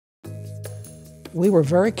We were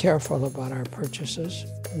very careful about our purchases.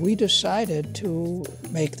 We decided to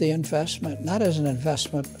make the investment, not as an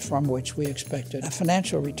investment from which we expected a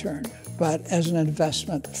financial return, but as an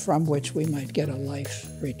investment from which we might get a life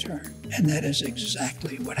return. And that is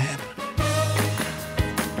exactly what happened.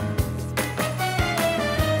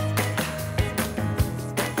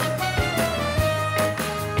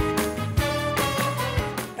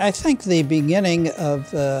 I think the beginning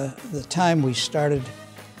of the time we started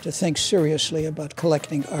to think seriously about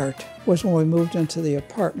collecting art was when we moved into the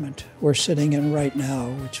apartment we're sitting in right now,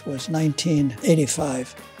 which was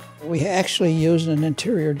 1985. We actually used an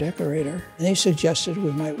interior decorator, and he suggested we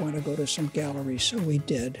might want to go to some galleries, so we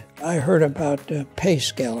did. I heard about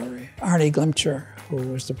Pace Gallery. Arnie Glimcher, who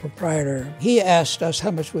was the proprietor, he asked us how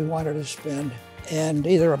much we wanted to spend, and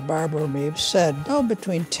either Barbara or me said, oh,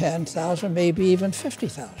 between $10,000, maybe even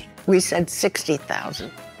 $50,000. We said $60,000.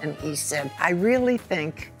 And he said, I really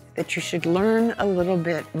think that you should learn a little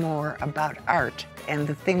bit more about art and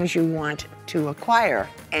the things you want to acquire.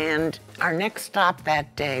 And our next stop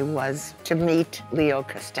that day was to meet Leo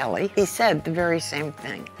Castelli. He said the very same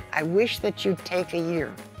thing. I wish that you'd take a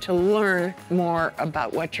year to learn more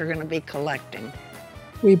about what you're going to be collecting.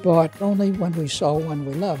 We bought only when we saw one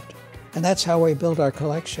we loved, and that's how we built our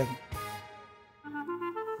collection.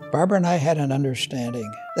 Barbara and I had an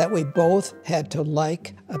understanding that we both had to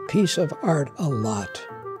like a piece of art a lot,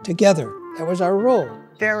 together. That was our rule.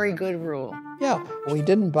 Very good rule. Yeah, we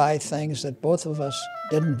didn't buy things that both of us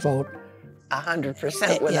didn't vote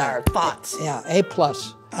 100% with our thoughts. Yeah, A+.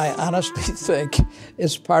 I honestly think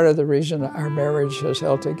it's part of the reason our marriage has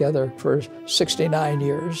held together for 69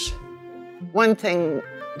 years. One thing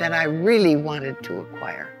that I really wanted to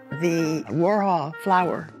acquire, the Warhol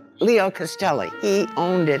flower. Leo Castelli, he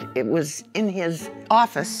owned it. It was in his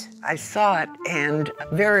office. I saw it and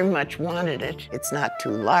very much wanted it. It's not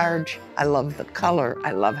too large. I love the color.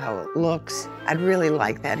 I love how it looks. I'd really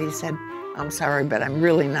like that. He said, I'm sorry, but I'm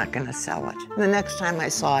really not going to sell it. And the next time I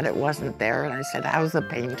saw it, it wasn't there. And I said, how's the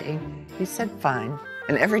painting? He said, fine.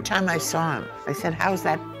 And every time I saw him, I said, how's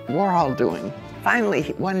that Warhol doing?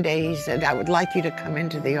 Finally, one day he said, I would like you to come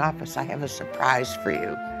into the office. I have a surprise for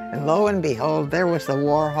you. And lo and behold, there was the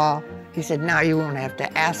Warhol. He said, now you won't have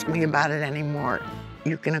to ask me about it anymore.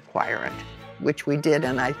 You can acquire it, which we did,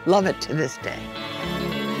 and I love it to this day.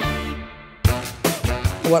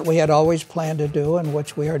 What we had always planned to do, and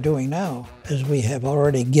which we are doing now, is we have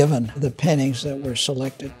already given the paintings that were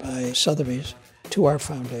selected by Sotheby's to our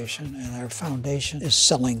foundation, and our foundation is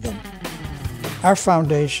selling them. Our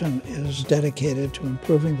foundation is dedicated to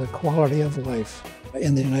improving the quality of life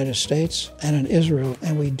in the United States and in Israel,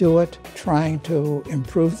 and we do it trying to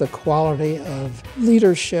improve the quality of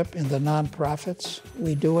leadership in the nonprofits.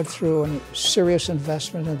 We do it through a serious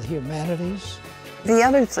investment in the humanities. The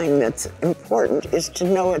other thing that's important is to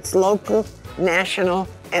know it's local, national,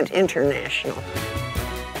 and international.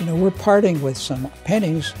 You know, we're parting with some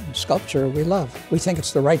paintings and sculpture we love. We think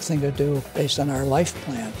it's the right thing to do based on our life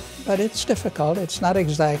plan. But it's difficult. It's not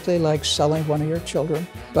exactly like selling one of your children,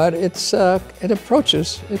 but it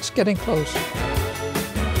approaches. It's getting close.